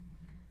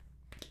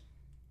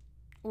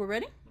We're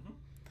ready? Mm-hmm.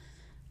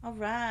 All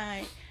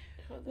right.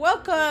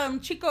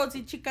 Welcome, chicos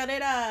y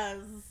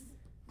chicareras.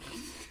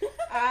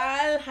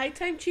 Al High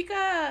Time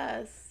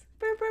Chicas.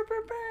 Brr, brr,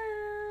 brr,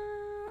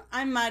 brr.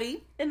 I'm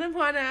Mari. And I'm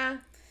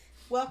Juana.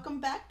 Welcome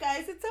back,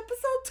 guys. It's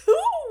episode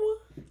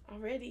 2.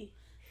 Already.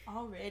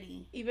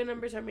 Even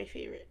numbers are my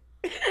favorite.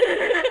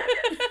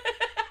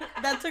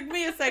 That took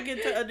me a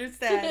second to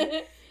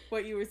understand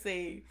what you were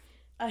saying.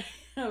 I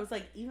was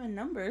like, even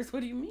numbers? What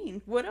do you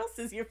mean? What else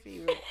is your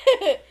favorite?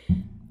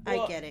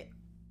 Well, I get it.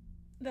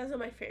 That's not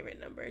my favorite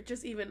number.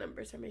 Just even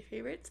numbers are my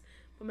favorites.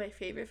 But my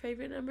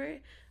favorite number,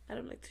 I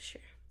don't like to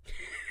share.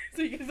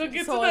 So you guys don't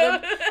get to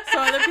know. So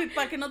other people,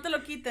 para que no te lo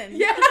quiten.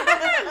 Yeah,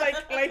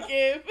 like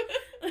if.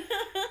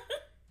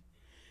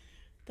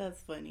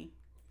 That's funny.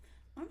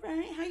 All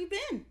right, how you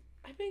been?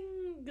 I've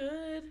been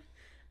good.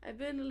 I've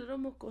been a little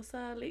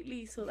mocosa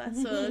lately, so that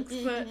sucks.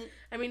 But,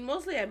 I mean,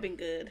 mostly I've been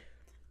good.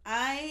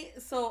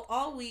 So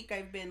all week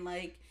I've been,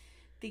 like,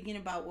 thinking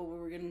about what we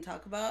were going to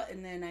talk about,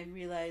 and then I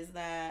realized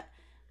that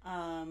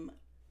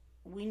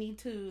we need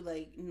to,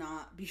 like,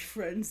 not be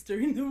friends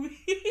during the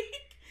week.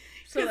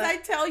 Because I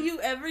tell you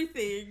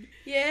everything.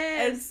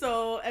 Yes.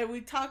 And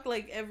we talk,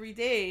 like, every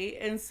day.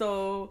 And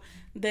so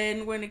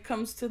then when it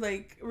comes to,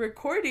 like,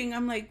 recording,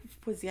 I'm like,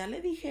 pues ya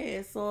le dije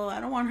eso. I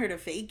don't want her to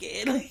fake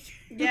it. Like,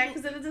 yeah,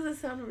 because then it doesn't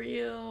sound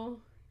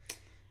real.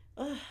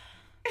 But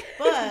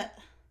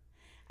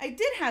I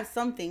did have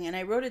something, and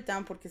I wrote it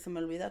down porque se me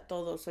olvida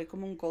todo. Soy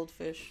como un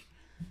goldfish.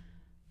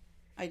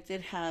 I did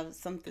have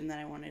something that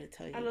I wanted to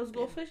tell you. ¿A los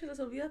goldfish se les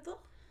olvida todo?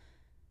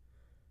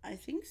 I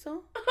think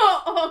so.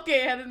 Oh,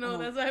 okay. I don't know.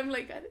 That's why I'm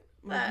like, I didn't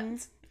know that.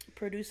 Mm-hmm.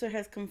 Producer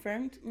has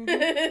confirmed.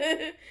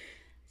 Mm-hmm.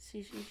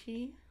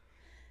 She.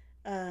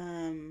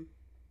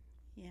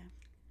 Yeah.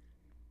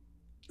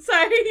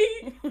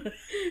 Sorry.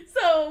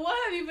 So, what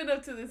have you been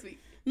up to this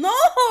week? No,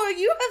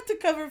 you have to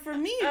cover for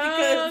me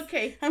because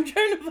okay. I'm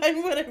trying to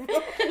find what I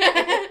wrote.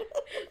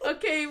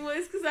 Okay, well,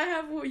 it's because I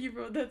have what you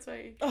wrote. That's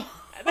why. Oh.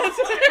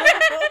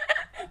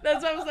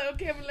 That's why I was like,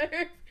 okay, I'm gonna let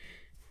her.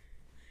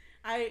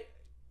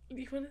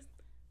 Do you want to?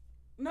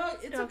 No,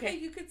 it's okay.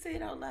 You could say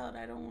it out loud.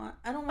 I don't want.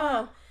 I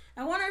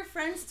want our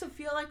friends to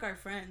feel like our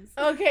friends.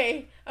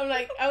 Okay. I'm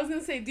like, I was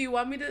gonna say, do you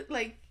want me to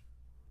like?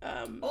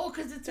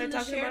 Because it's in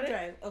the shared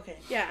drive. Okay.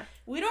 Yeah.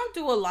 We don't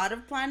do a lot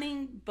of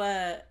planning,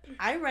 but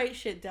I write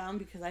shit down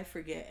because I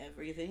forget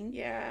everything.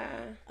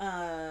 Yeah.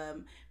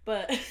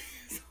 But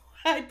so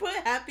I put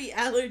happy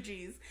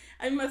allergies.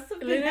 I must have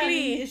been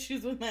having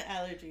issues with my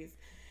allergies.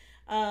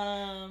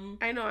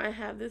 I know I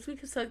have. This week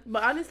has sucked,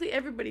 but honestly,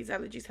 everybody's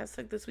allergies have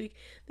sucked this week.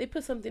 They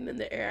put something in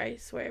the air, I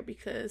swear,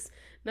 because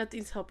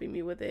nothing's helping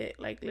me with it.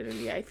 Like,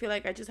 literally, I feel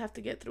like I just have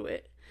to get through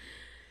it.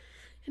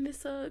 And it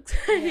sucks.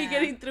 Yeah. I hate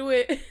getting through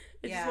it.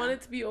 I just want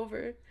it to be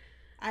over.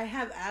 I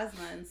have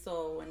asthma, and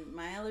so when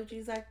my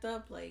allergies act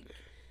up, like,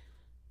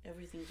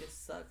 everything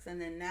just sucks. And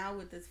then now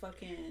with this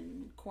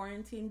fucking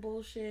quarantine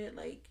bullshit,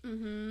 like,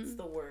 it's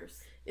the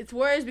worst. It's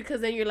worse because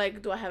then you're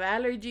like, do I have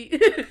allergy?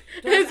 Do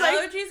I have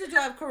allergies or do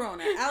I have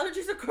corona?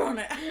 Allergies or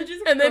corona?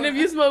 And then if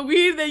you smoke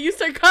weed, then you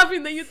start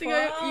coughing, then you think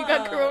you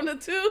got corona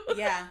too.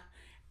 Yeah.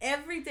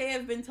 Every day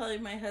I've been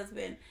telling my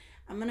husband,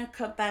 I'm going to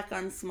cut back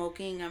on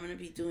smoking. I'm going to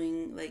be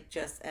doing, like,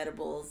 just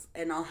edibles.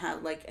 And I'll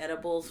have, like,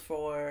 edibles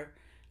for,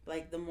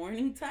 like, the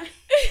morning time.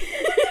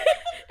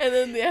 And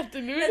then the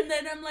afternoon. And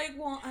then I'm like,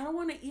 well, I don't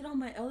want to eat all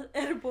my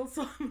edibles,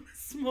 so I'm going to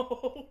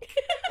smoke.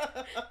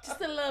 Just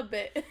a little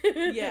bit.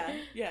 Yeah,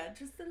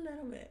 just a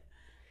little bit.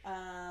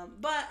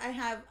 But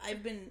I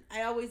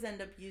always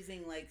end up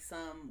using, like,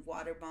 some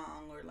water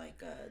bong or,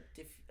 like,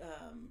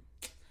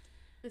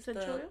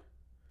 essential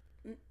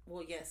oil?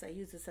 Well, yes, I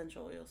use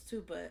essential oils,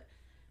 too, but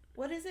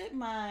what is it?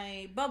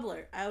 My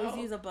bubbler. I always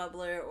use a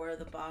bubbler or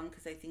the bong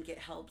because I think it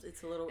helps.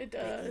 It's a little bit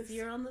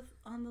easier on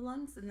the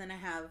lungs. And then I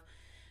have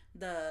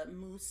the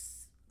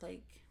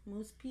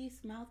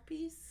mouthpiece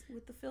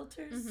with the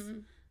filters.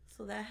 Mm-hmm.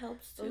 So that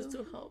helps too. Those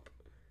do help.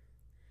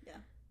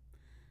 Yeah.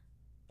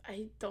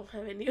 I don't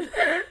have any of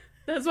that.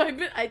 That's why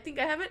I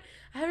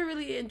haven't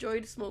really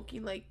enjoyed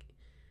smoking like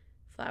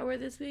flower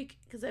this week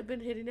because I've been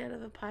hitting it out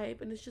of the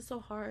pipe and it's just so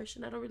harsh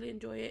and I don't really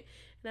enjoy it.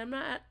 And I'm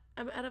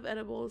out of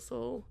edibles,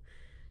 so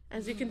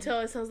as you can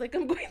tell, it sounds like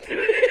I'm going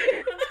through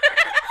it.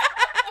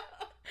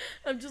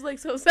 I'm just, like,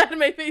 so sad in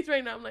my face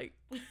right now. I'm, like...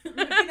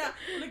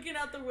 looking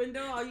out the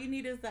window, all you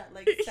need is that,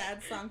 like,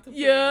 sad song to play.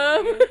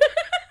 Yeah.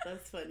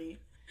 That's funny.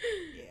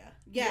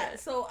 Yeah.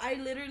 So,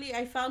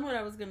 I found what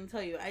I was going to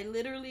tell you. I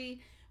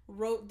literally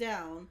wrote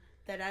down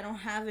that I don't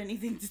have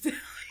anything to tell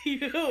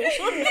you.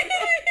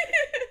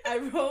 I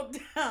wrote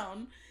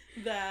down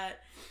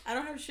that I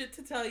don't have shit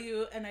to tell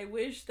you, and I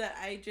wish that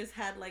I just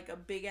had, like, a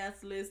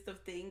big-ass list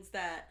of things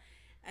that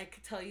I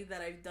could tell you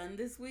that I've done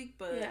this week,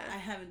 but I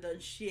haven't done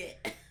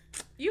shit.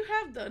 You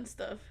have done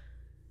stuff.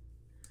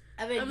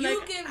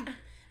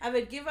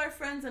 Give our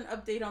friends an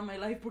update on my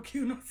life porque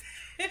uno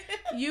sé.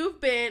 You've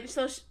been,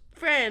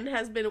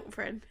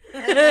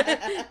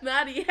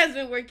 Nadi has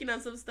been working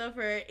on some stuff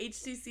for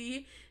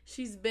HCC.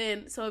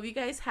 So if you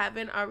guys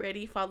haven't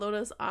already followed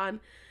us on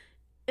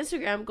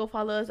Instagram, go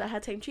follow us at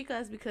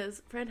 #Chicas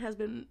because Fran has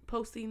been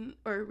posting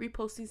or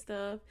reposting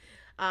stuff.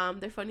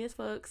 They're funny as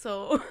fuck.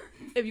 So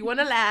if you want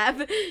to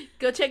laugh,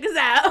 go check us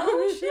out.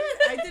 Oh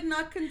shit! I did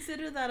not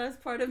consider that as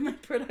part of my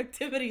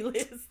productivity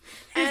list.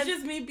 It's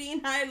just me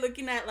being high,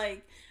 looking at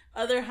like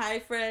other high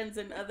friends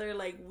and other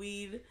like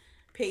weed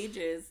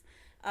pages.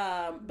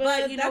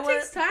 But you know that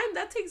takes time.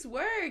 That takes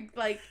work.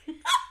 Like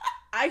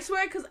I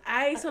swear, because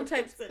I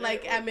sometimes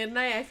like at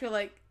midnight, I feel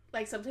like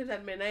sometimes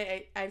at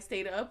midnight I've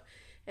stayed up.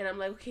 And I'm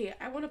like, okay,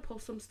 I want to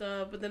post some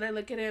stuff. But then I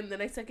look at it and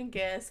then I second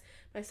guess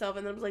myself.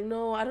 And then I was like,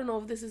 no, I don't know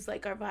if this is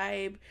like our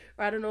vibe.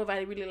 Or I don't know if I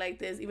really like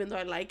this, even though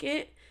I like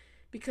it.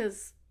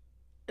 Because,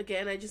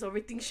 again, I just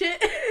overthink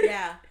shit.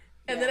 Yeah.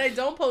 And then I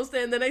don't post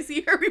it. And then I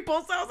see her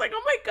repost it. I was like,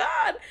 oh my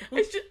God.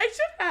 I should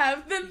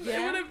have. Then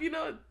it would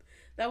have,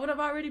 that would have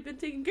already been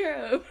taken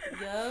care of.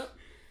 Yep.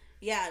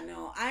 Yeah,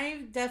 no.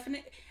 I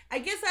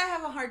guess I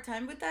have a hard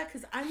time with that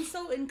because I'm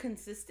so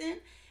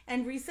inconsistent.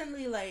 And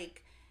recently,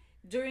 like...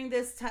 during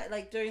this time,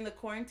 like during the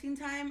quarantine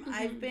time,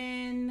 I've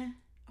been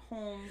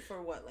home for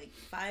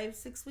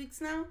 5-6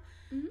 weeks now.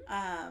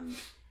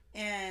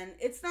 And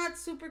it's not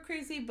super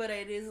crazy, but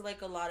it is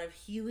like a lot of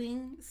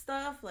healing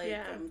stuff. Like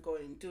I'm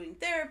doing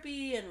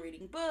therapy and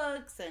reading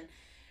books and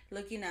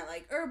looking at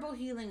like herbal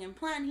healing and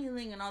plant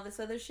healing and all this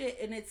other shit.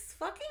 And it's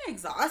fucking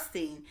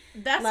exhausting.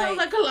 That sounds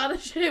like a lot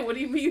of shit. What do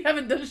you mean you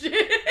haven't done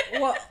shit?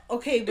 Well,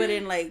 okay, but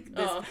in like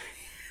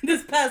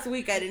this past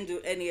week, I didn't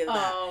do any of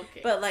that. Oh, okay.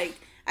 But like...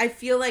 I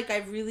feel like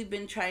I've really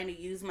been trying to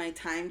use my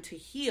time to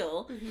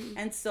heal.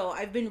 And so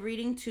I've been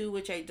reading too,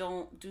 which I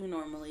don't do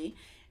normally.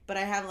 But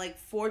I have like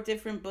 4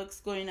 different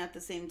books going at the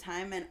same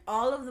time. And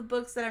all of the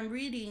books that I'm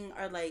reading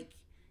are like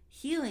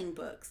healing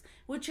books,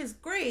 which is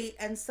great.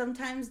 And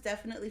sometimes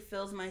definitely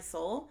fills my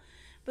soul.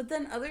 But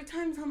then other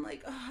times I'm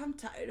like, oh, I'm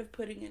tired of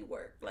putting in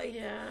work. Like,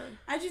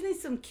 I just need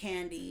some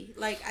candy.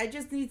 Like, I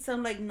just need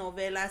some like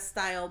novela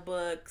style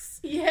books.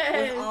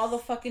 With all the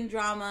fucking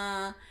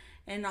drama.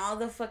 And all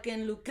the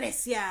fucking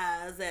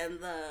Lucrecias and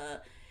the,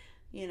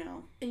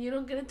 And you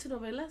don't get into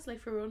novelas?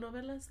 Like, for real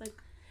novelas?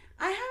 Like,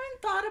 I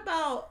haven't thought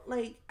about,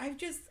 like,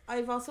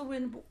 I've also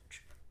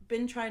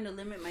been trying to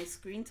limit my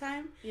screen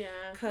time. Yeah,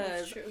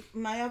 because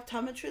my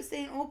optometrist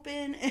ain't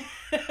open.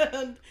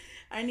 And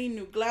I need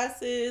new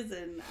glasses.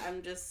 And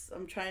I'm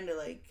trying to,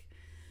 like,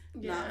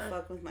 not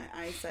fuck with my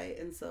eyesight.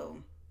 And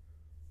so,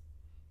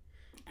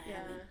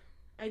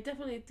 I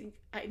definitely think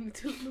I need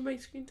to limit my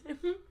screen time.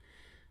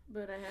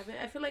 But I haven't.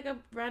 I feel like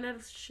I've ran out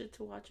of shit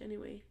to watch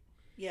anyway.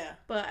 Yeah.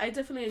 But I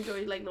definitely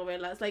enjoy, like,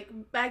 novelas. Like,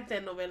 back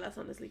then novelas,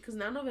 honestly. Because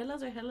now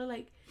novelas are hella,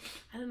 like,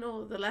 I don't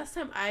know. The last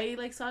time I,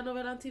 like, saw a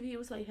novela on TV, it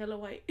was, like, hella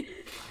white. I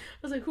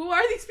was like, who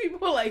are these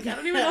people? Like, I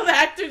don't even know the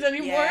actors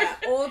anymore. Yeah.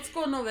 Old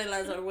school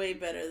novelas are way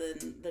better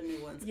than the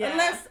new ones.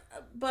 Yeah.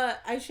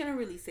 But I shouldn't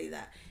really say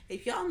that.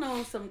 If y'all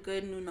know some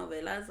good new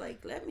novelas,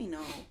 like, let me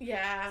know.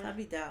 Yeah. I'll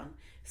be down.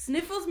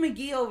 Sniffles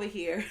McGee over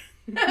here.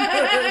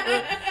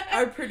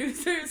 Our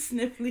producer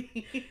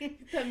Sniffly.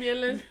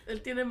 También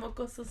él tiene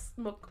mocosos.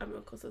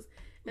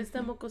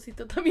 Está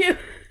mocosito también.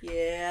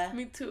 Yeah.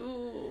 Me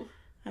too.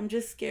 I'm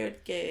just scared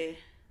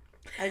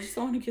I just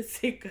don't want to get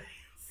sick, guys.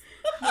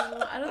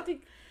 No, I don't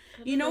think.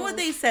 You know what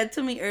they said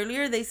to me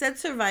earlier? They said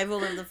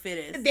survival of the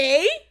fittest.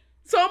 They?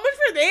 So much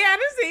for they. I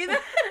didn't say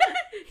that.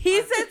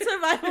 He said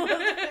survival of the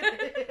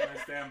fittest.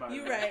 I stand by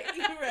You're right.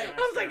 I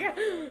was like,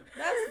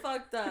 that's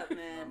fucked up,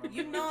 man.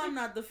 You know I'm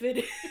not the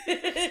fittest.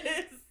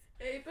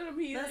 Hey, but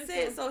that's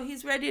it. So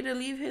he's ready to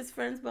leave his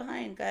friends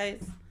behind,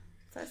 guys.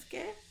 ¿Sabes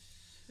qué?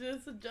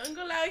 It's a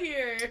jungle out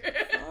here.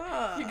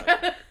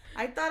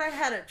 I thought I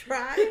had a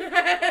tribe.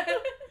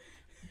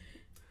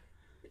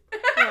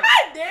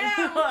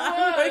 Damn.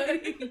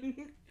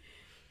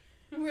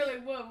 We're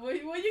like, what? What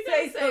you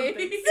gonna say?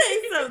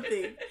 Say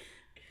something.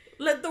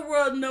 Let the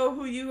world know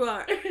who you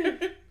are.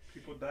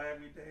 People die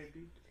every day,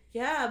 B.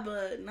 Yeah,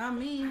 but not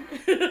me. Not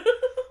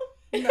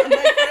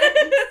my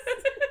friends.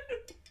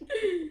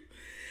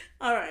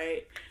 All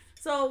right.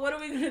 So, what are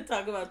we going to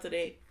talk about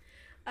today?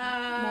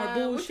 More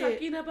bullshit. We're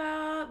talking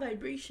about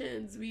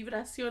vibrations,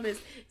 vibraciones.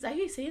 Is that how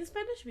you say in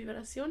Spanish?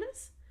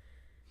 Vibraciones?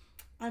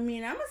 I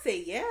mean, I'm going to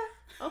say yeah.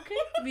 Okay.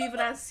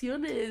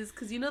 Vibraciones.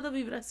 Because you know the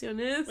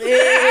vibraciones.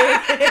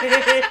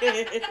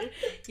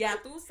 Yeah,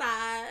 tú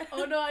sabes.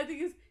 Oh, no. I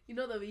think it's, you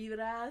know the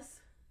vibras.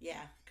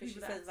 Yeah. Because she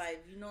says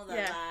vibe. You know the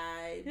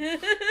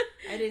vibe.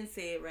 I didn't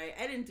say it right.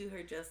 I didn't do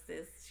her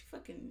justice.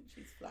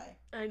 She's fly.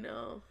 I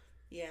know.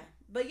 Yeah.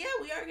 But yeah,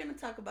 we are going to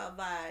talk about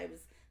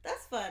vibes.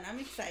 That's fun. I'm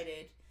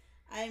excited.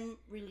 I'm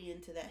really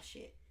into that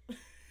shit.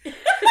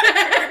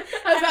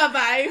 About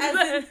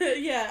vibes?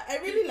 Yeah, I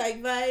really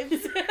like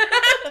vibes.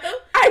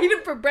 I eat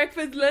them for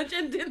breakfast, lunch,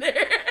 and dinner.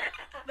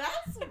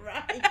 That's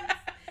right.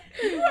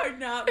 You are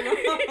not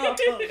wrong.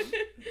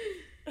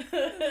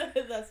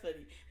 That's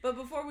funny. But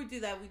before we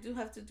do that, we do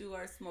have to do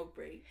our smoke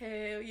break.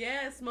 Hell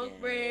yeah, smoke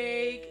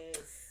break.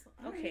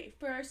 Okay,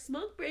 for our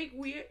smoke break,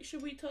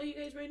 should we tell you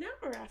guys right now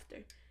or after?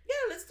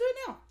 Yeah, let's do it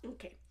now.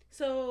 Okay,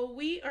 so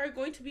we are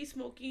going to be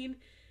smoking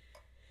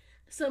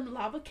some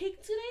lava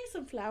cake today,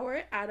 some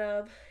flour out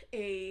of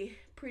a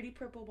pretty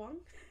purple bong.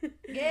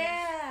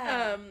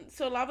 Yeah.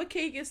 So lava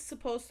cake is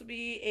supposed to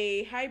be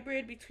a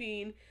hybrid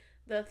between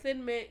the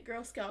Thin Mint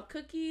Girl Scout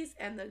cookies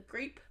and the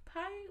grape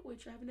pie,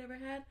 which I've never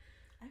had.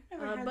 I've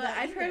never had but that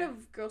I've either. heard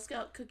of Girl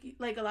Scout cookies,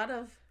 like a lot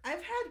of.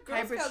 I've had Girl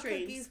hybrid Scout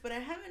strains. cookies, but I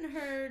haven't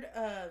heard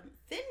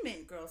Thin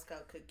Mint Girl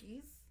Scout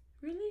cookies.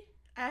 Really?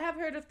 I have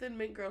heard of Thin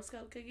Mint Girl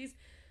Scout cookies.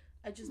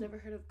 I just never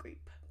heard of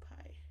grape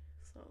pie.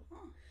 So,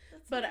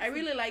 but I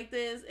really like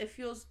this. It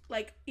feels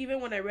like,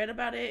 even when I read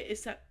about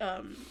it,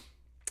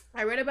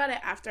 I read about it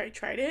after I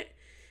tried it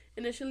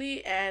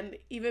initially, and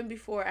even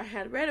before I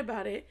had read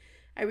about it,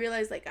 I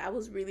realized like I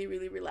was really,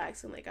 really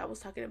relaxed, and like I was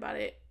talking about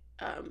it.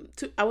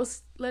 I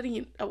was telling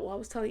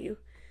you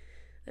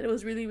that it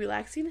was really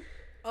relaxing.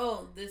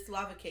 Oh, this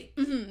lava cake.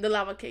 The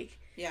lava cake.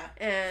 Yeah.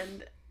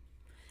 And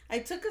I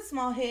took a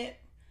small hit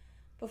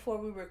before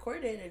we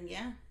recorded, and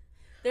yeah,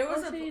 there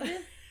was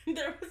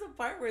there was a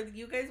part where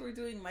you guys were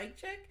doing mic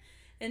check,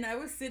 and I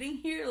was sitting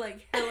here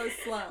like hella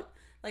slumped.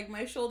 Like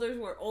my shoulders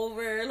were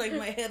over, like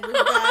my head was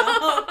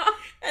down,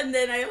 and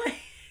then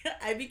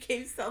I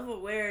became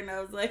self-aware, and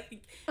I was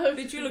like,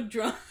 "Bitch, you look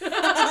drunk."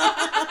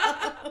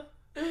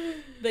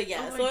 But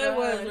yeah, so God. It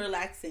was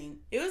relaxing.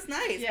 It was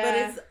nice,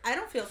 but I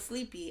don't feel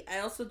sleepy. I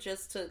also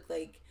just took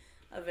like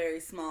a very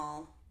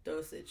small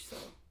dosage, so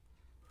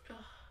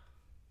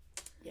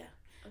yeah.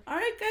 All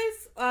right,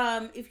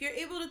 guys. If you're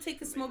able to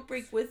take a smoke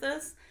break with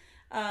us,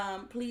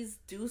 please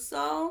do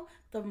so.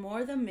 The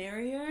more, the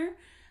merrier.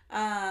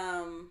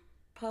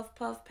 Puff,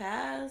 puff,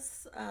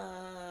 pass.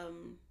 I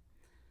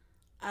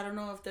don't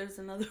know if there's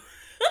another.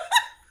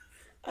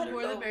 The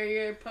more, the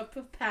merrier. Puff,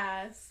 puff,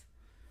 pass.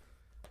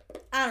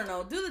 I don't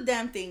know. Do the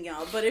damn thing,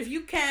 y'all. But if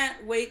you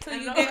can't, wait till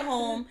you get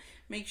home.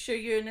 Make sure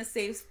you're in a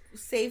safe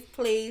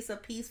place, a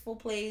peaceful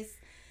place,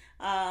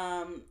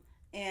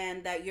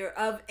 and that you're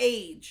of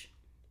age.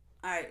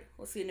 All right.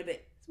 We'll see you in a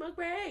bit. Smoke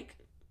break.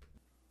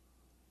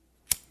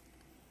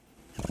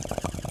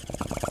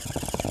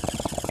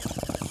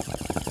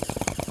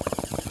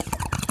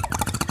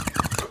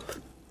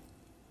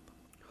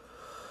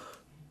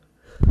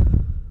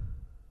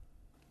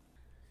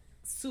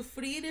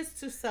 Sufrir is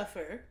to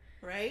suffer,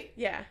 right?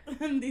 Yeah.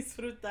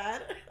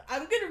 Disfrutar.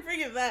 I'm gonna bring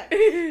it back.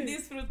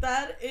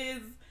 Disfrutar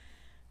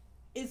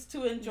is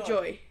to enjoy.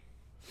 Joy.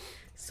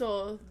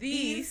 So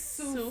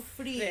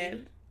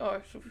sufrir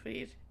or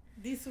sufrir.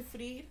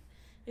 Disfrutar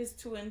is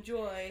to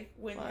enjoy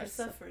when you're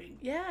suffering.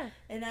 Yeah.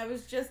 And I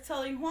was just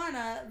telling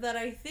Juana that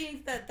I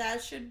think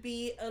that should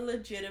be a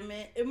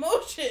legitimate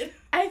emotion.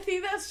 I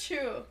think that's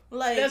true.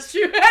 Like, that's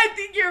true. I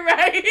think you're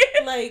right.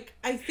 Like,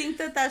 I think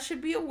that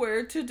should be a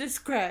word to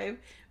describe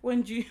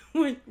when you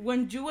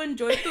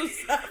enjoy to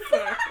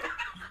suffer.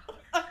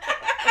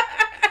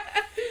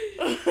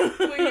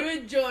 When you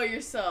enjoy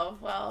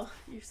yourself while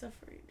you're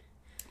suffering.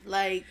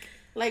 Like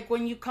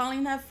when you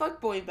calling that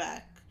fuckboy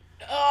back.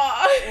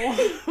 Oh,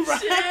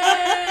 shit.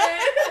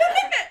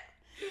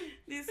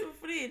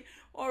 Disfrutar.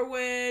 Or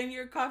when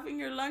you're coughing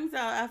your lungs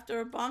out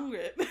after a bong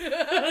rip.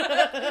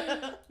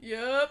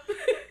 Yup.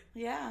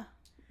 Yeah.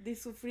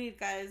 Disfrutar,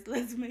 guys.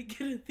 Let's make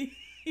it a thing.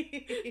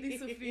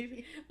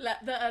 Disfrutar.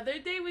 The other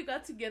day we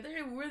got together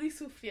and we were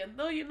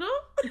disfrutando, you know?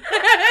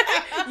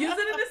 Use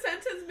it in a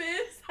sentence,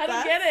 miss. I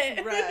don't get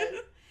it.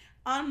 Right.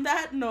 On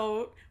that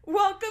note,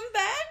 welcome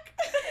back.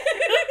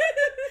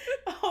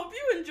 I hope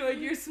you enjoyed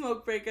your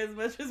smoke break as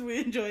much as we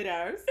enjoyed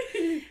ours.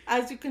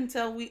 As you can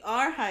tell, we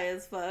are high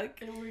as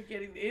fuck. And we're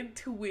getting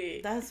into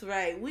it. That's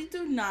right. We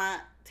do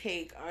not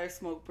take our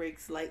smoke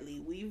breaks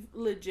lightly. We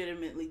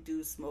legitimately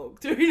do smoke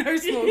during our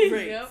smoke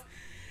breaks.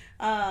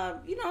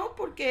 Yep. You know,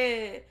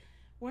 porque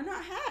we're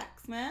not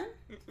hacks, man.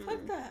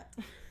 Fuck that.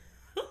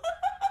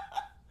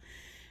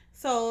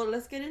 So,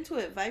 let's get into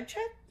it. Vibe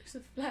check? There's a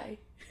fly.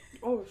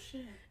 Oh,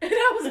 shit. And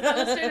I was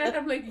staring at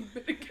him like, you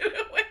better get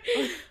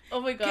away.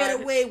 Oh, my God.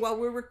 Get away while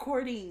we're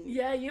recording.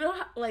 Yeah, you know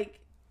how, like,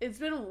 it's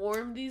been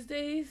warm these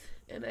days,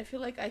 and I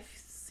feel like I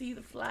see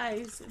the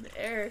flies in the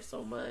air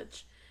so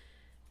much,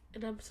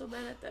 and I'm so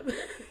mad at them. Leave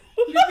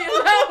me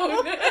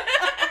alone.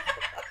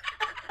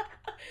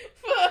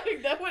 Fuck,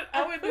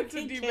 I went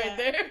too deep right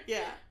there.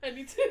 Yeah. I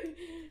need to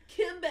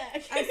come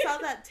back. I saw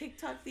that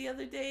TikTok the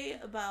other day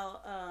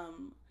about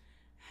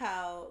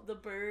how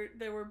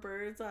there were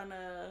birds on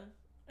a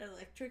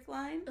electric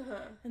line,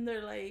 and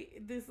they're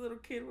like, this little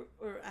kid,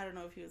 or I don't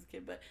know if he was a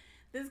kid, but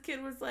this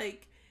kid was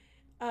like,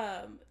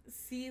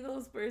 see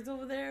those birds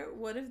over there?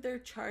 What if they're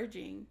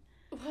charging?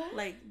 What?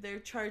 Like, they're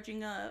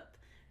charging up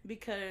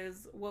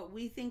because what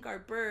we think are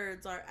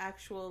birds are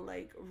actual,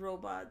 like,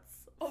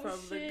 robots from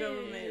the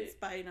government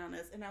spying on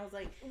us. And I was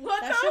like,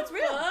 that shit's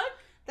real.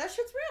 That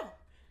shit's real.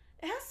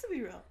 It has to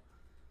be real.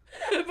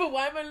 But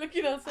why am I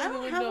looking outside the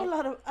window?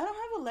 I don't have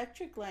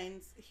electric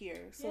lines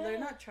here, so they're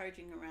not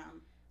charging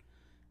around.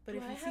 But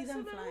if you see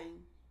them flying,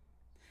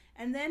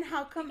 and then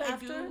how come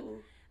after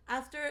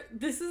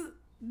this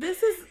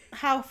is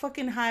how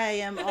fucking high I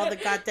am all the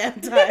goddamn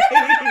time.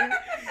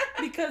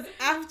 Because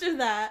after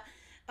that,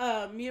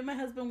 me and my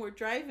husband were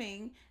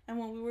driving, and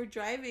when we were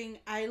driving,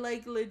 I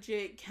like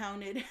legit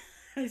counted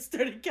I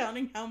started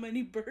counting how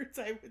many birds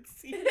I would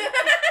see.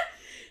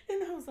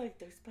 And I was like,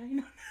 they're spying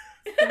on us.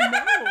 They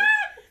know.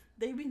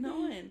 They be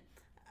knowing.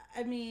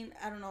 I mean,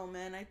 I don't know,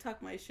 man. I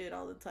talk my shit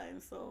all the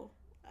time, so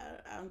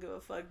I don't give a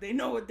fuck. They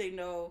know what they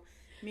know.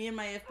 Me and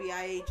my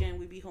FBI agent,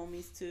 we be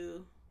homies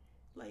too.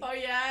 Like, oh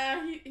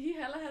yeah, he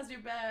hella has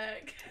your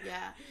back.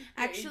 Yeah,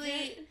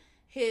 actually,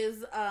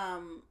 his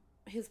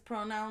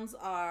pronouns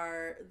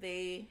are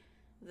they,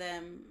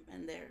 them,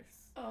 and theirs.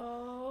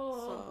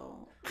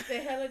 Oh, so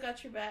they hella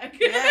got your back.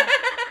 Yeah,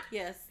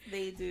 yes,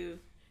 they do.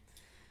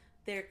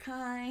 They're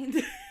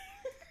kind.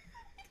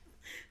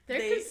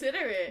 They're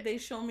considerate. They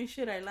show me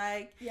shit I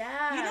like.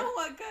 Yeah. You know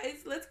what, guys?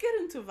 Let's get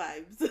into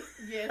vibes.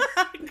 Yes.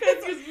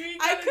 Because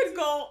I could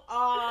go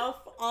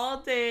off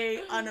all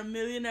day on a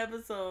million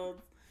episodes.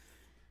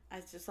 I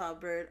just saw a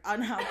bird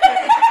on how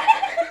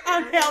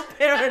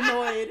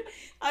paranoid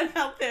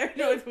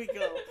we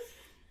go.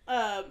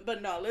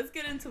 But no, let's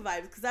get into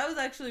vibes because I was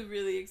actually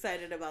really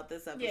excited about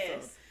this episode.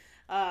 Yes.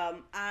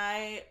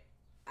 I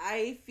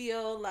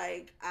feel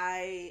like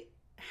I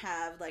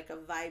have like a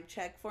vibe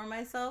check for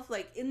myself.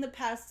 Like in the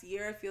past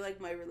year, I feel like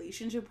my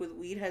relationship with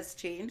weed has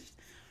changed.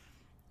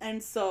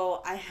 And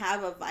so I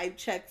have a vibe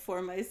check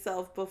for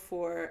myself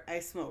before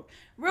I smoke.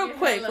 Real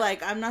quick,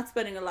 like I'm not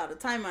spending a lot of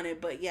time on it,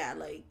 but yeah,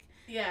 like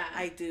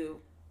I do.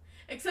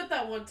 Except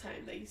that one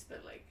time that you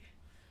spent like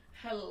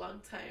hella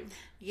long time.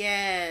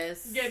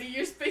 Yes. Getting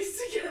your space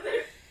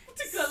together.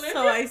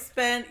 So I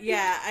spent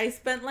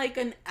like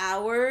an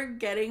hour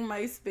getting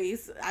my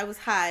space. I was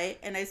high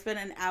and I spent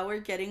an hour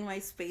getting my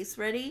space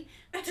ready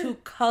to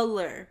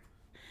color.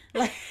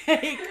 Like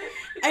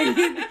I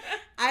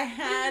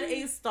had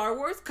a Star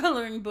Wars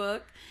coloring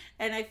book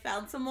and I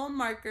found some old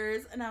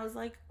markers and I was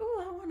like,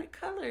 "Oh, I want to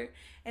color."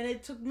 And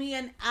it took me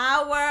an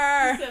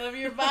hour. Instead of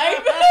your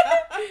vibe.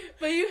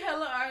 But you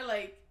hella are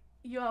like,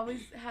 you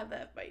always have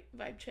that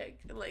vibe check.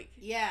 Like,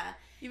 yeah.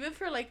 Even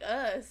for like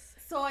us.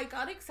 So I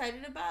got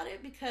excited about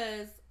it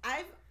because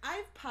I've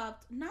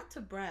popped, not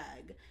to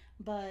brag,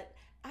 but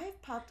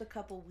I've popped a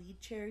couple weed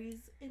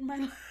cherries in my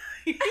life.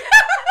 For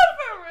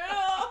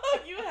real,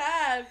 you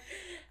have.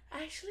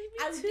 Actually, me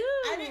too.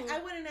 I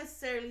wouldn't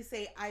necessarily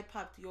say I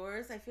popped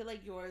yours. I feel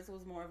like yours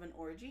was more of an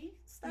orgy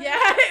style.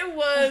 Yeah, it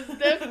was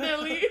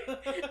definitely.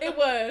 It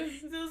was.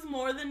 It was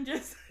more than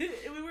just.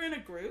 We were in a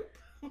group.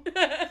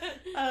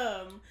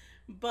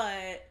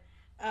 But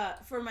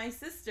for my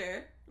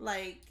sister,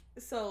 like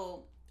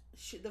so.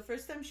 The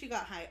first time she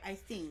got high, I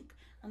think,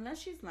 unless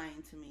she's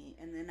lying to me,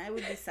 and then I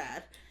would be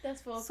sad. That's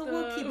false. So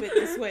we'll keep it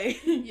this way.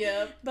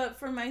 Yep. But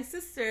for my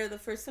sister, the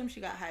first time she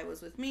got high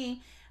was with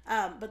me.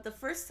 But the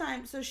first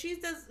time, so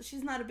she's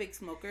not a big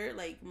smoker.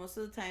 Like most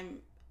of the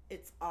time,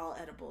 it's all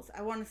edibles.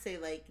 I want to say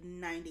like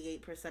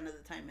 98% of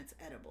the time it's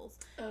edibles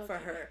for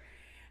her.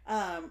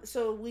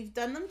 So we've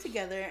done them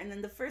together, and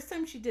then the first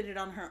time she did it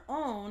on her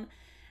own,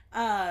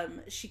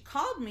 she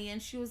called me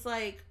and she was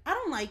like, "I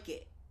don't like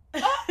it."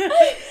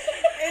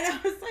 And I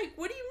was like,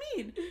 "What do you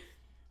mean?"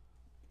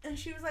 And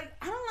she was like,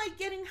 "I don't like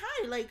getting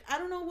high. Like, I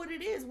don't know what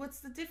it is. What's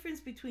the difference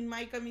between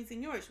my gummies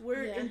and yours?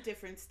 We're in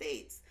different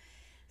states."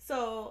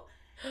 So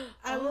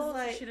I was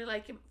like, so she didn't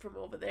like it from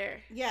over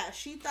there. Yeah,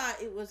 she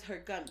thought it was her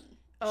gummy.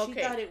 Okay.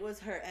 She thought it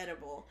was her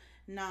edible,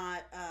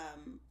 not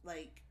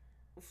like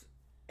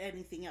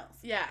anything else.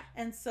 Yeah.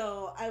 And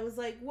so I was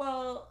like,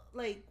 "Well,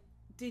 like,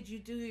 did you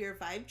do your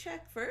vibe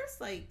check first?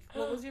 Like,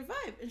 what was your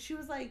vibe?" And she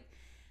was like,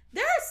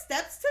 "There are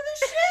steps to this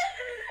shit."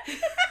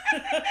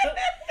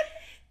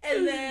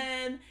 And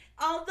then,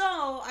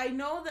 although I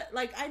know that,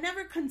 like, I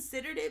never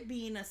considered it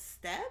being a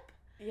step.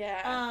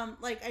 Yeah.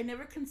 Like, I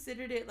never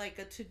considered it like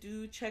a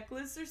to-do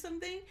checklist or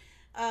something.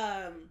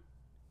 But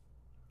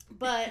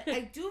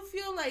I do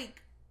feel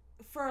like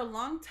for a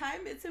long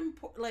time, it's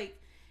important.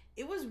 Like,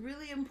 it was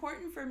really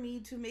important for me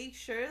to make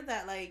sure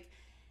that, like,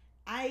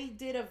 I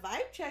did a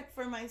vibe check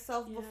for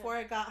myself before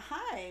I got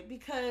high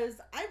because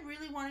I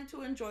really wanted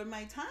to enjoy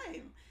my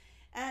time.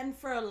 And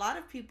for a lot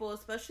of people,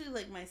 especially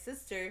like my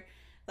sister,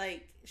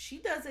 like she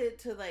does it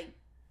to like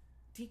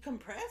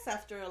decompress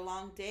after a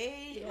long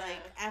day,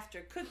 like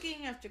after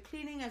cooking, after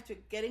cleaning, after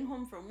getting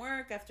home from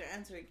work, after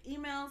answering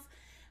emails.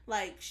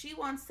 Like she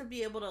wants to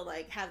be able to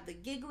like have the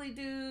giggly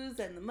doos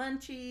and the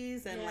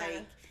munchies and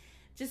like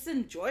just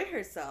enjoy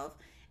herself.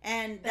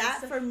 And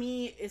that for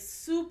me is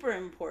super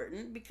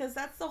important because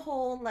that's the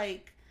whole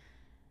like,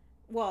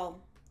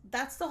 well,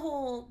 that's the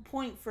whole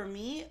point for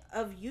me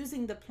of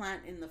using the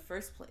plant in the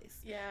first place.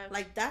 Yeah.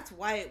 Like that's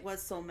why it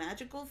was so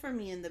magical for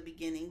me in the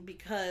beginning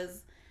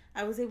because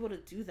I was able to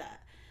do that.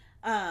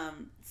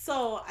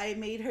 So I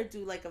made her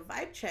do like a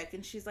vibe check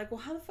and she's like, "Well,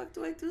 how the fuck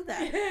do I do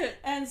that?"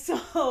 And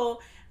so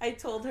I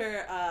told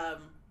her,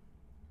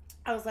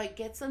 I was like,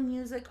 "Get some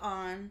music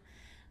on."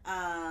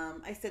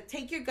 I said,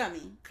 "Take your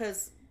gummy,"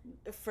 because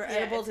for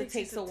edibles it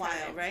takes a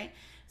while, right?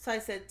 So I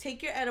said,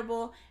 "Take your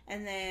edible,"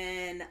 and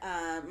then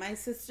my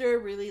sister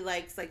really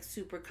likes like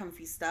super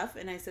comfy stuff,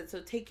 and I said,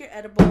 "So take your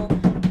edible,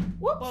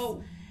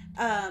 whoops,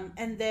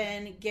 and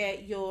then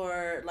get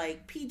your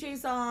like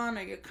PJs on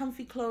or your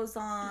comfy clothes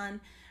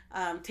on,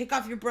 take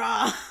off your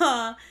bra,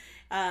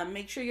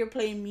 Make sure you're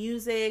playing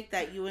music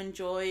that you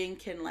enjoy and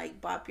can like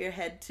bop your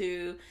head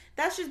to.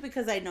 That's just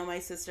because I know my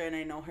sister and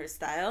I know her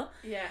style.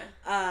 Yeah.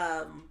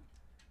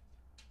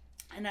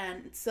 And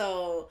then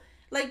so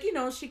like, you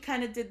know, she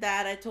kind of did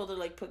that. I told her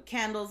like put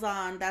candles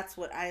on. That's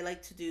what I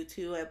like to do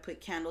too. I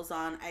put candles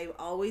on. I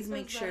always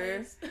make sure.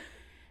 Nice.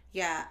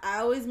 Yeah, I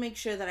always make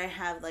sure that I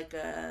have like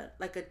a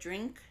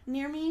drink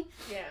near me.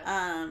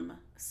 Yeah.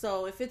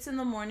 So if it's in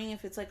the morning,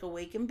 if it's like a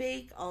wake and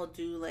bake, I'll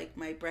do like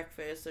my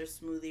breakfast or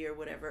smoothie or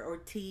whatever, or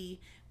tea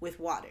with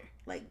water,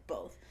 like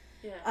both.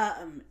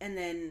 Yeah. And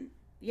then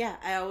yeah,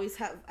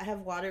 I have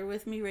water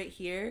with me right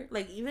here.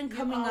 Like even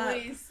coming you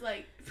always,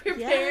 like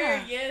prepare.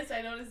 Yeah. Yes,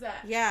 I noticed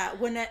that. Yeah,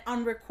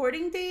 on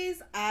recording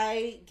days,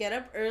 I get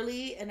up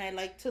early and I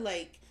like to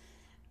like.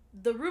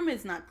 The room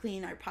is not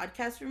clean. Our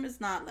podcast room is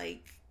not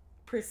like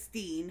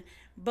pristine,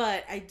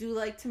 but I do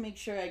like to make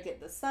sure I get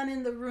the sun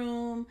in the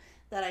room,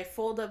 that I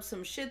fold up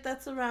some shit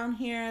that's around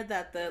here,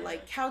 that the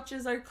like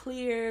couches are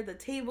clear, the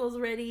table's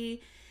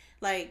ready.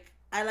 Like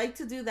I like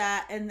to do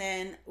that, and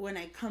then when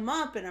I come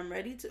up and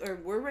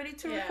we're ready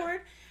to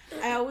record,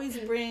 I always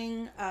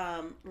bring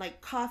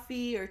like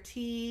coffee or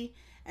tea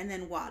and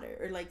then water,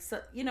 or like,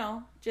 so, you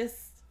know,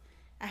 just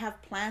I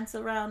have plants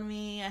around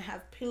me, I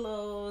have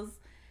pillows,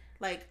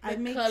 like I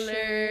make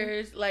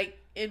colors sure, like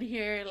in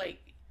here, like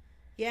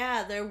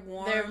yeah, they're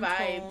warm, they're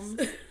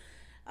vibes.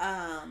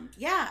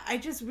 Yeah, I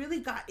just really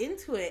got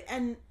into it,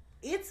 and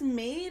it's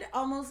made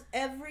almost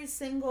every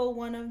single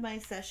one of my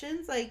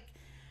sessions like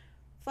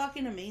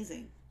fucking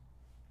amazing.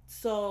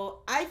 So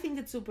I think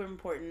it's super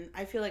important.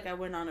 I flike I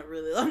went on a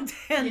really long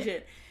tangent. Yeah.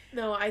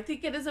 No, I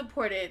think it is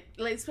important.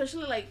 Like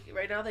especially like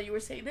right now that you were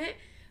saying it,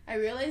 I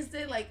realized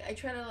it. Like I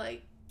tried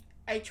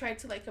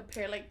to like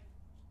compare like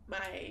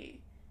my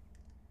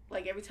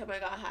like every time I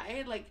got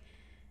high. Like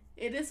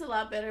it is a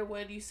lot better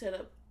when you set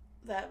up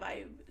that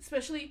vibe.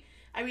 Especially,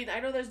 I mean, I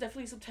know there's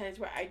definitely some times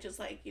where I just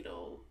like, you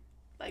know,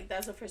 like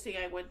that's the first thing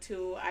I went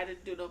to. I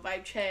didn't do no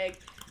vibe check.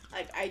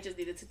 Like I just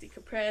needed to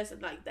decompress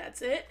and like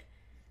that's it.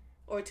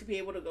 Or to be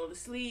able to go to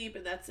sleep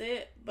and that's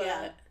it. But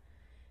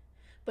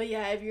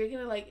yeah, if you're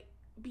gonna like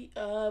be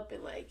up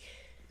and like,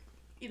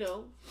 you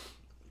know,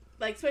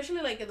 like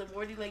especially like in the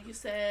morning, like you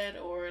said,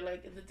 or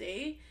like in the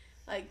day,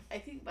 like I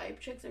think vibe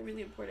checks are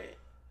really important.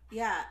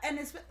 Yeah, and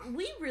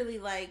we really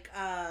like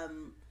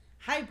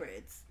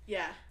hybrids.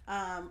 Yeah.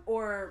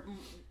 Or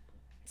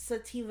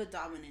sativa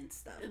dominant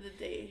stuff in the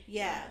day.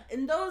 Yeah,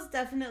 and those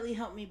definitely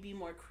help me be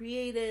more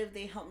creative.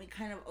 They help me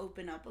kind of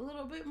open up a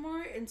little bit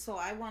more, and so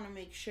I want to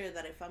make sure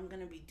that if I'm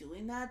gonna be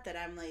doing that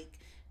I'm like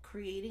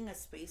creating a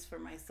space for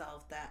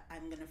myself that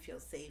I'm gonna feel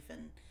safe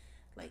and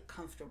like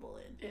comfortable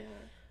in.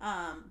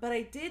 Yeah. But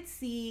I did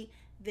see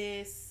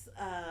this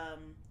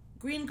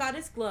Green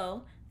Goddess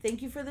Glow.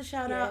 Thank you for the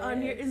shout out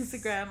on your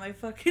Instagram. I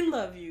fucking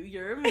love you.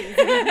 You're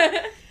amazing.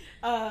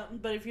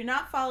 But if you're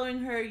not following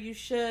her, you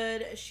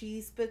should. She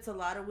spits a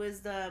lot of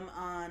wisdom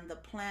on the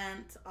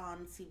plant,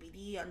 on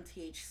CBD, on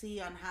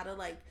THC, on how to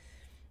like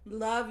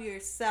love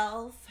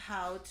yourself,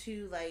 how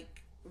to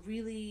like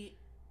really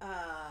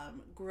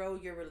grow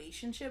your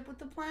relationship with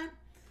the plant.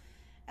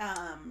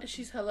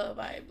 She's hella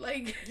vibe,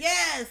 like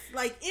yes,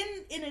 like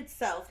in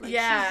itself, like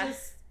yeah, she's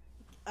just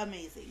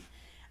amazing.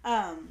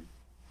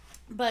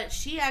 But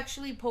she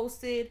actually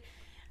posted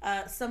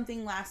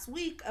something last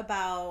week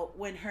about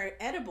when her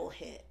edible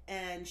hit,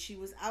 and she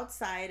was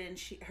outside, and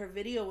her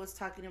video was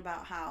talking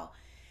about how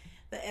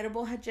the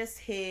edible had just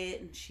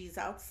hit, and she's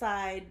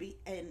outside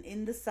and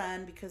in the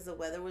sun because the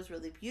weather was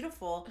really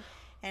beautiful,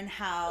 and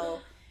how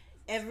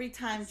every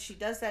time she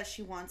does that,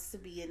 she wants to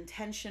be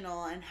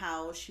intentional, and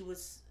how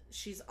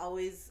she's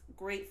always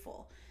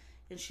grateful,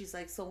 and she's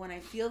like, so when I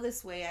feel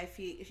this way, I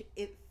feel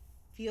it.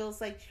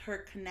 Feels like her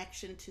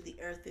connection to the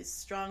earth is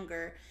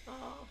stronger.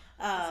 Oh,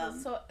 that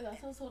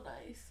sounds so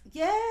nice.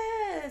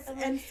 Yes,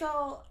 and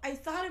so I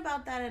thought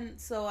about that, and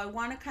so I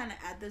want to kind of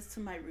add this to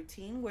my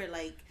routine where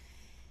like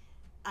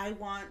I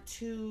want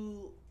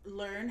to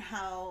learn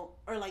how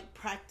or like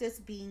practice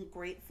being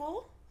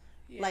grateful,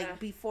 like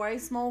before I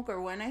smoke or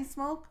when I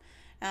smoke.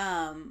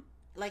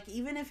 Like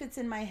even if it's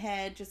in my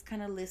head, just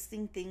kind of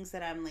listing things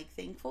that I'm like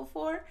thankful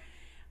for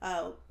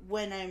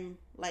when I'm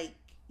like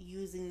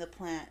using the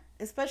plant,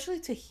 especially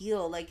to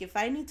heal. Like if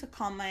I need to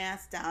calm my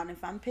ass down,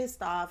 if I'm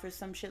pissed off or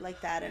some shit like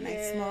that, and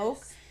I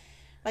smoke,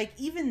 like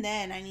even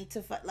then I need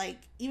to like,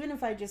 even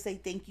if I just say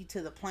thank you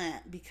to the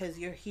plant because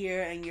you're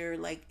here and you're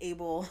like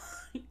able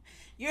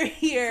you're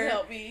here to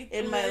help me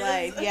in my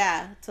life,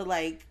 to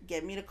like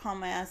get me to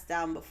calm my ass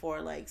down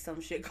before like some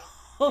shit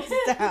goes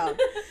down.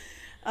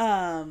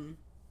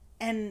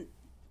 And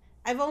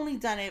I've only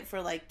done it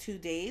for like 2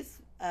 days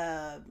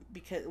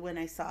because when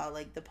I saw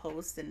like the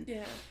post, and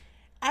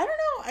I don't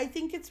know. I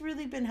think it's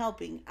really been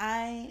helping.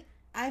 I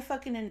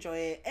fucking enjoy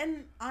it.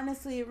 And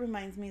honestly, it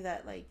reminds me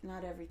that, like,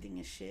 not everything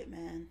is shit,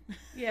 man.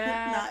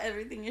 Yeah. Not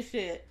everything is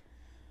shit.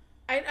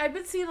 I've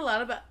been seeing a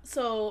lot about...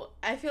 So,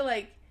 I feel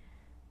like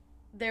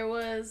that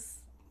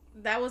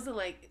wasn't,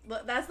 like...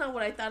 That's not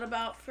what I thought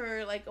about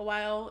for, like, a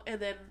while.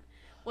 And then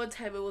one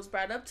time it was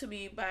brought up to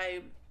me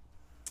by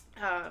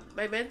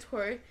my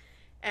mentor.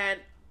 And,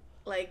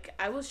 like,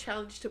 I was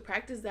challenged to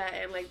practice that,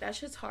 and, like, that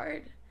shit's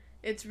hard.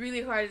 It's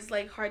really hard. It's,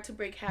 like, hard to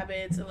break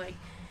habits, and, like,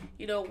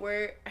 you know,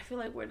 I feel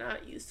like we're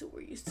used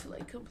to,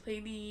 like,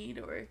 complaining,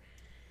 or,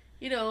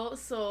 you know,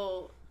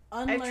 so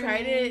Unlearning. I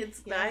tried it.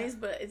 It's nice,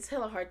 but it's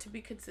hella hard to be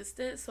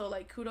consistent. So,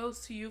 like,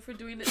 kudos to you for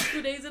doing it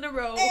 2 days in a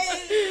row.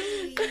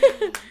 Hey,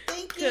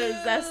 thank you.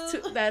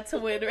 Because that's a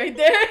win right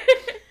there.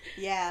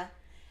 Yeah.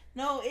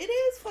 No, it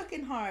is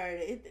fucking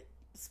hard.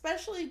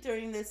 Especially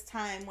during this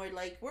time where,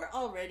 like, we're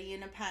already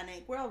in a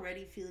panic. We're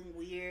already feeling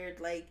weird.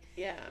 Like,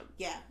 yeah,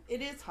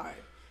 it is hard.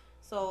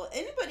 So,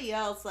 anybody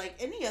else, like,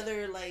 any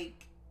other,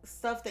 like,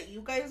 stuff that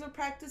you guys are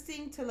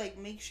practicing to, like,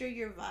 make sure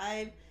your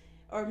vibe,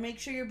 or make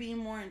sure you're being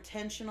more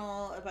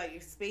intentional about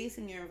your space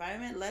and your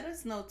environment, let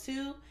us know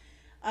too.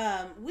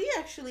 We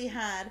actually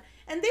had,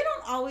 and they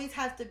don't always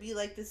have to be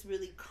like this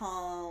really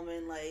calm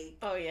and like,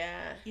 oh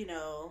yeah, you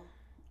know,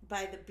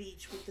 by the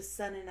beach with the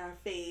sun in our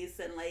face,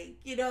 and like,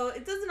 you know,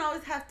 it doesn't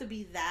always have to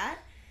be that.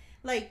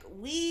 Like,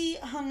 we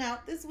hung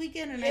out this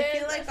weekend, and I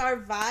feel like our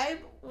vibe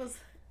was,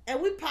 and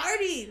we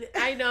partied.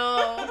 I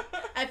know.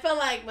 I felt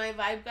like my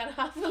vibe got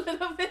off a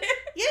little bit.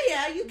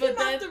 Yeah, you came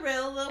off the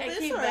rail a little bit. I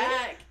came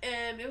back,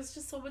 and it was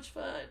just so much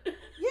fun.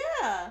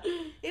 Yeah,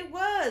 it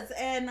was.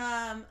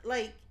 And,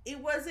 like, it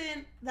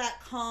wasn't that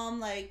calm,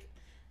 like,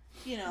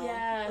 you know,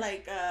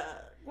 like,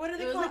 what are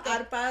they called?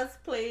 Like arpas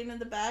playing in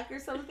the back or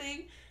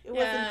something? It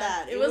wasn't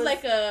that. It was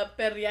like a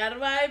perrear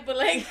vibe, but,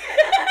 like...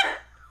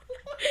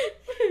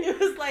 It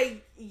was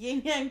like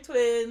Yin Yang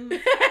Twins.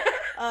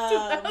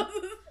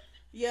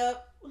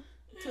 Yep.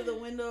 To the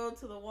window,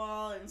 to the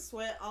wall, and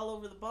sweat all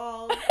over the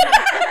balls.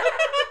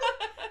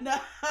 No.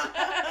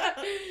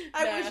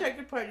 I wish I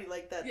could party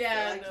like that.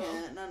 Yeah, I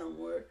can't. Not no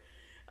more.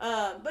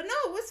 But no,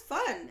 it was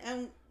fun.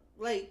 And,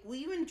 like, we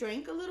even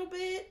drank a little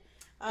bit.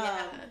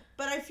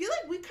 But I feel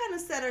like we kind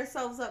of set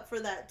ourselves up for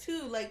that,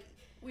 too. Like,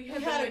 we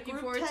had a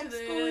group text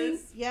going.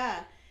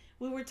 Yeah.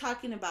 We were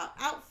talking about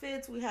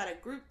outfits. We had a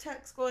group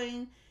text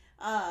going.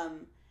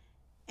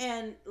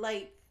 And,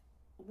 like,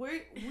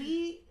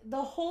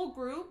 the whole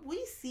group,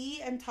 we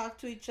see and talk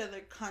to each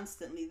other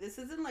constantly. This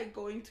isn't like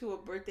going to a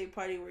birthday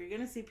party where you're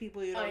gonna see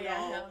people you don't know.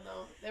 Hell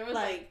no. There was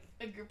like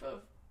a group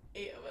of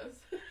 8 of us.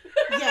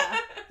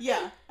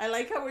 Yeah. I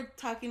like how we're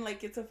talking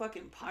like it's a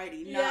fucking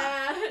party.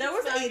 Yeah. There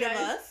was 8 of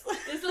us.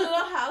 It's a little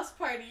house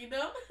party, you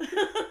know?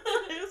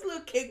 It was a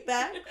little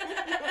kickback.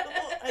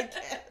 I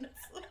guess.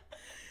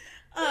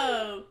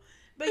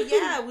 But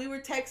yeah, we were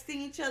texting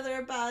each other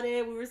about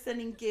it. We were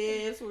sending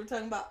gifts. We were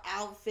talking about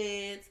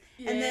outfits.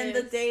 Yes. And then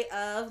the day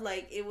of,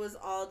 like, it was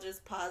all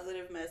just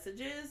positive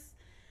messages.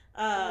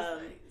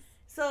 Nice.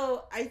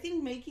 So I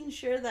think making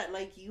sure that,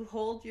 like, you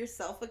hold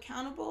yourself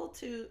accountable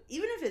to,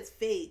 even if it's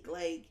fake,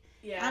 like,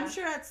 I'm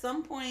sure at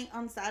some point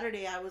on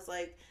Saturday I was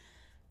like,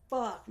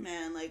 fuck,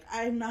 man, like,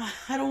 I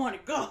don't want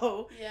to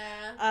go.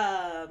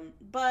 Yeah.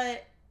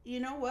 But you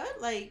know what?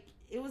 Like,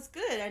 it was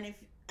good.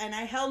 And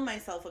I held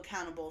myself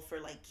accountable for,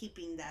 like,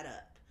 keeping that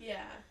up.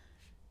 Yeah.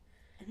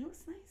 And it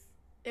was nice.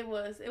 It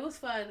was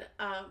fun.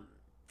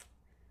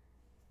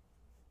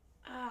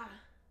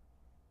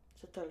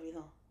 Se te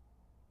olvidó.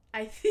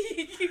 I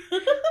think,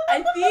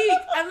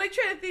 I'm, like,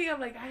 trying to think.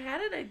 I'm like, I had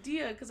an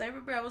idea, because I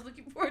remember I was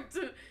looking forward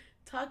to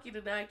talking,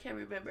 and now I can't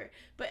remember.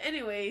 But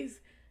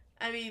anyways,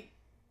 I mean,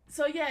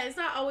 so yeah, it's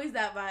not always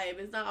that vibe.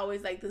 It's not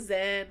always, like, the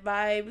Zen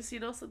vibes, you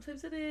know?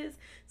 Sometimes it is.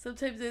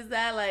 Sometimes it's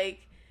that,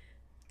 like,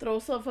 throw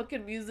some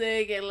fucking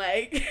music and,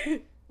 like,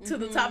 to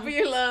the top of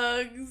your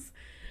lungs,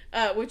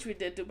 which we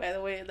did do, by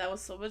the way, and that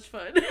was so much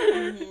fun.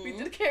 We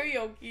did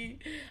karaoke.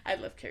 I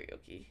love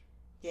karaoke.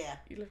 Yeah.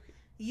 You love karaoke?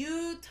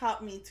 You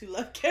taught me to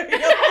love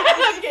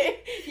karaoke.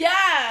 Okay.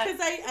 Yeah. Because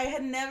I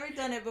had never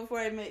done it before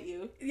I met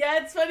you.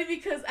 Yeah, it's funny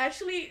because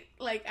actually,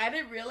 like, I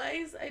didn't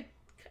realize I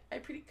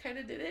pretty kind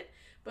of did it.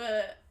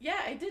 But,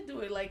 yeah, I did do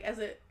it. Like,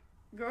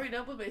 growing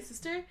up with my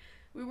sister,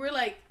 we were,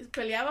 like,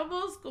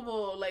 peleábamos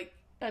como, like,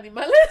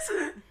 animales.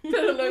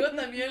 Pero luego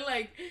también,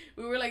 like,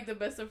 we were, like, the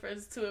best of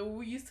friends, too. And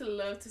we used to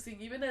love to sing,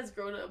 even as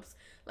grown-ups.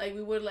 Like,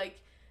 we would, like,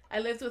 I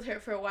lived with her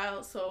for a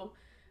while, so...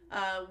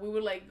 we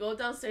would, like, go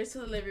downstairs to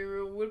the living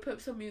room, we would put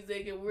up some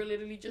music, and we were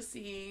literally just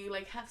singing,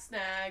 like, have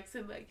snacks,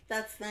 and, like...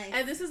 That's nice.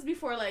 And this is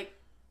before, like,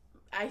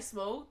 I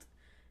smoked,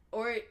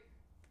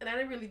 and I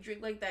didn't really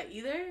drink like that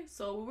either,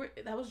 so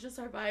that was just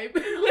our vibe,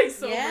 like,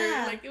 so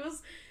weird. Like, it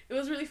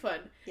was really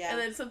fun. Yeah. And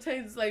then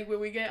sometimes, like, when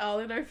we get all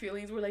in our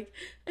feelings, we're like,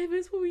 I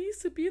miss when we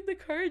used to be in the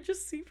car and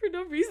just sing for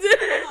no reason.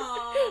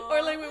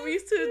 Or, like, when we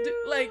used to,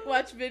 like,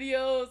 watch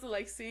videos and,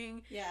 like,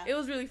 sing. Yeah. It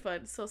was really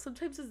fun. So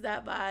sometimes it's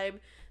that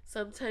vibe.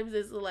 Sometimes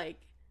it's like,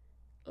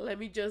 let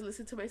me just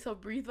listen to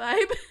myself breathe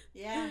vibe.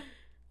 Yeah.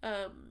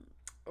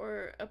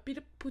 Or a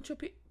pita pucho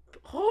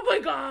oh my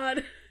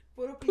god.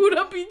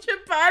 Pura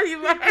pinche party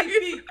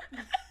vibe.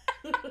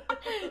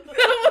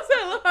 That was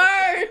so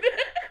hard.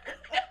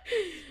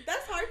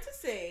 That's hard to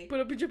say.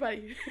 Pura pinche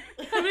party.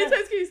 How many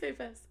times can you say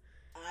fast?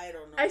 I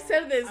don't know. I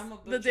said this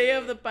the day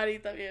of the party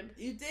también.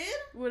 You did?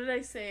 What did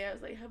I say? I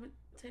was like, how many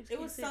times can you say fast?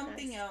 It was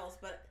something else,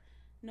 but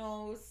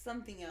no, it was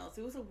something else.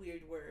 It was a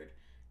weird word.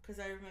 Because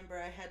I remember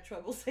I had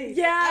trouble saying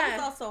Yeah. it. I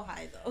was also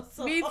high, though.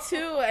 So. Me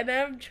too, and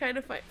I'm trying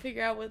to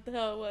figure out what the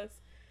hell it was.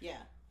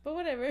 Yeah. But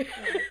whatever. Yeah.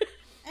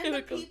 And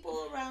the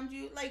people around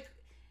you, like,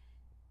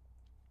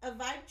 a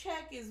vibe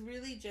check is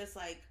really just,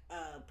 like,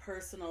 a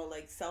personal,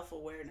 like,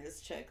 self-awareness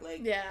check.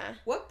 Like, yeah.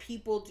 What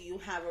people do you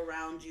have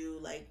around you?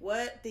 Like,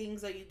 what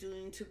things are you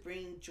doing to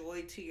bring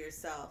joy to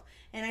yourself?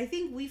 And I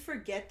think we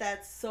forget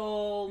that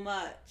so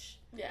much.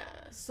 Yeah.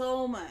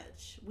 So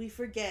much. We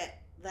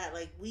forget that,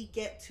 like, we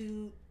get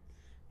to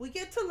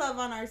love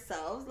on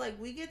ourselves. Like,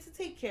 we get to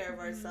take care of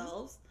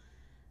ourselves.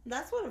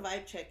 That's what a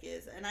vibe check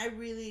is. And I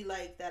really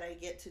like that I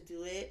get to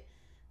do it.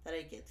 That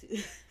I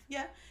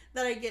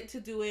get to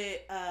do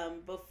it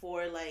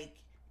before, like,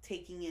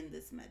 taking in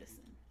this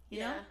medicine.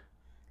 You know?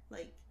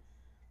 Like,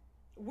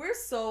 we're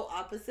so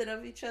opposite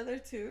of each other,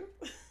 too.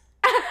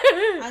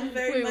 I'm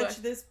very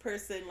much this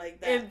person like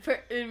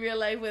that. In real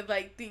life with,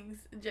 like,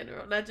 things in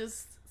general, not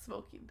just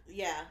smoking.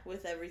 Yeah,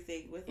 with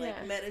everything. With,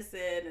 like,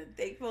 medicine and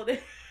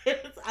thankfulness.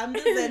 I'm the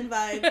Zen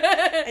vibe,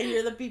 and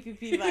you're the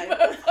PPP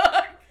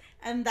vibe.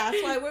 And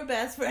that's why we're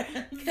best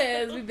friends.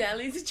 Because we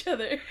balance each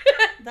other.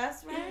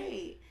 That's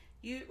right.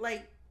 You,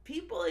 like,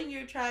 people in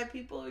your tribe,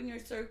 people in your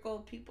circle,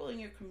 people in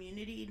your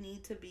community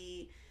need to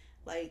be,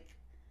 like,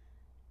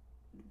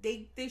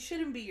 they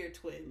shouldn't be your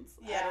twins.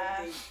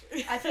 Yeah.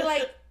 I feel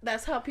like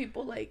that's how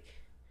people, like,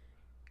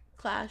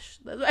 clash.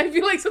 I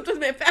feel like sometimes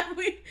my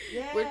family,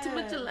 we're too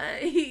much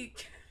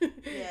alike.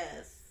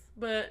 Yes.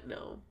 But,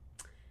 no.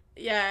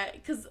 Yeah,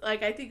 because,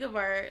 like, I think of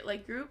our,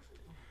 like, group,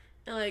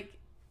 and, like,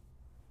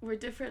 we're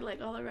different,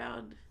 like, all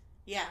around.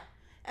 Yeah.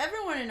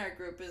 Everyone in our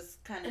group is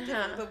kind of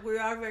different, but we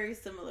are very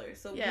similar.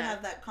 So we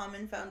have that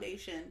common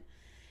foundation.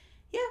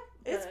 Yeah,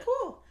 it's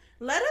cool.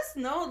 Let us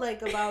know,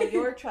 like, about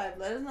your tribe.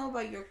 Let us know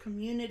about your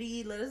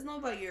community. Let us know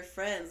about your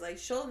friends. Like,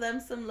 show them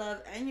some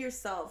love and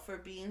yourself for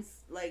being,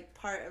 like,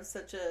 part of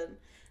such an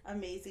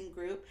amazing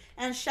group.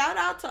 And shout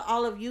out to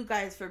all of you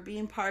guys for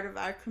being part of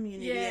our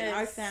community and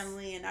our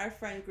family and our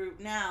friend group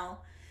now.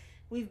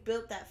 We've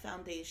built that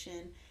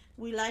foundation.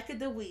 We like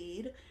the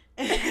weed.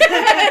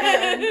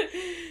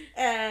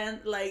 and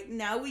like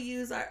now we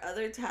use our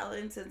other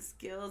talents and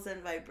skills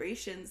and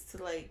vibrations to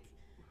like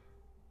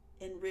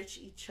enrich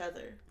each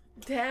other.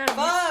 Damn.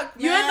 Fuck,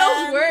 you had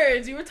those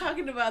words. You were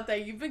talking about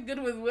that. You've been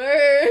good with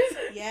words.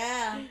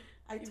 Yeah.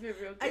 You've been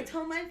real good. I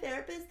told my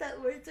therapist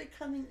that words are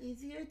coming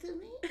easier to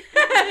me.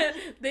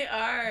 They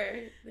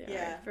are. They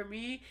are. For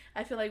me,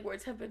 I feel like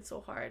words have been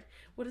so hard.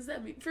 What does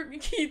that mean for me?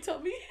 Can you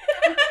tell me?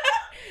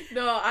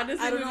 No,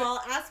 honestly. I don't know.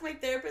 I'll ask my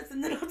therapist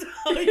and then I'll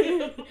tell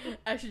you.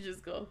 I should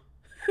just go.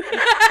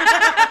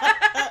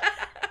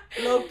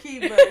 Low key,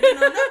 but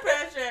no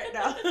pressure.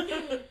 No.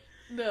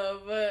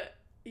 No, but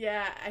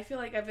yeah, I feel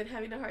like I've been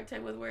having a hard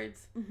time with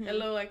words. Mm-hmm.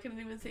 Hello, I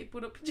couldn't even say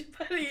put up your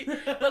body.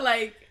 But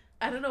like,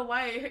 I don't know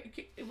why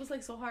it was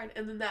like so hard.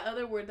 And then that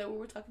other word that we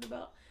were talking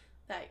about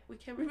that we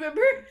can't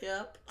remember.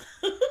 Yep.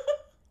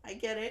 I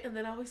get it. And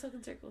then I always talk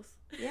in circles.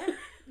 Yeah.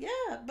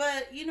 Yeah.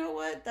 But you know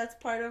what? That's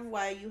part of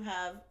why you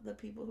have the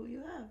people who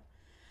you have.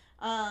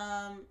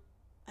 I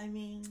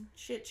mean,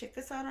 shit, check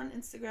us out on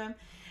Instagram.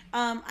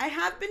 I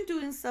have been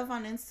doing stuff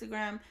on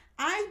Instagram.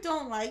 I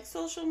don't like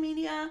social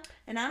media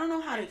and I don't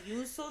know how to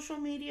use social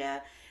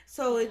media.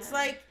 So it's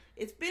like,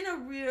 it's been a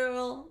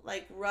real,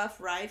 like,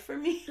 rough ride for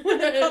me when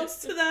it comes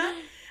to that.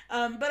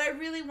 But I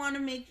really want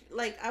to make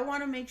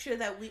sure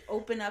that we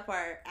open up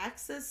our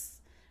access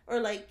or,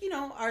 like, you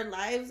know, our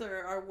lives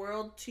or our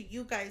world to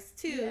you guys,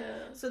 too.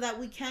 Yeah. So that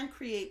we can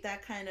create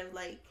that kind of,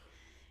 like,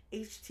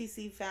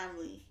 HTC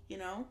family, you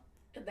know?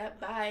 And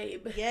that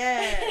vibe.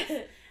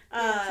 Yes.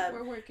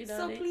 We're working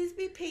on it. So please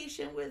be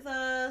patient with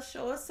us.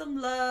 Show us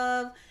some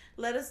love.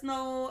 Let us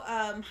know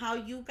how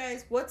you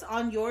guys, what's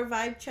on your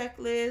vibe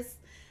checklist.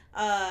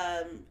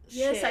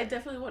 Yes, I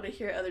definitely want to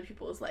hear other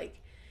people's, like,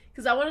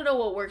 because I want to know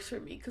what works for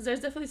me. Because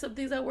there's definitely some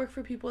things that work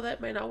for people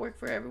that might not work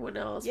for everyone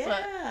else.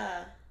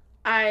 Yeah.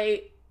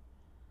 But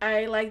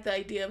I like the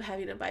idea of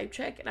having a vibe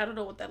check, and I don't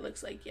know what that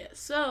looks like yet.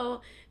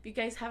 So if you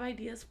guys have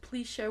ideas,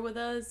 please share with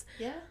us.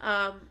 Yeah.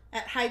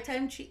 At High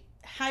Time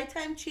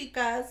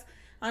Chicas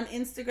on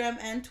Instagram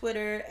and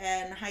Twitter,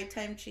 and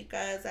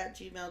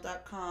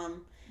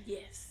hightimechicas@gmail.com.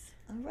 Yes.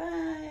 All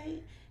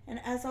right.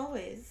 And as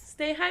always,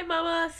 stay high, mamas.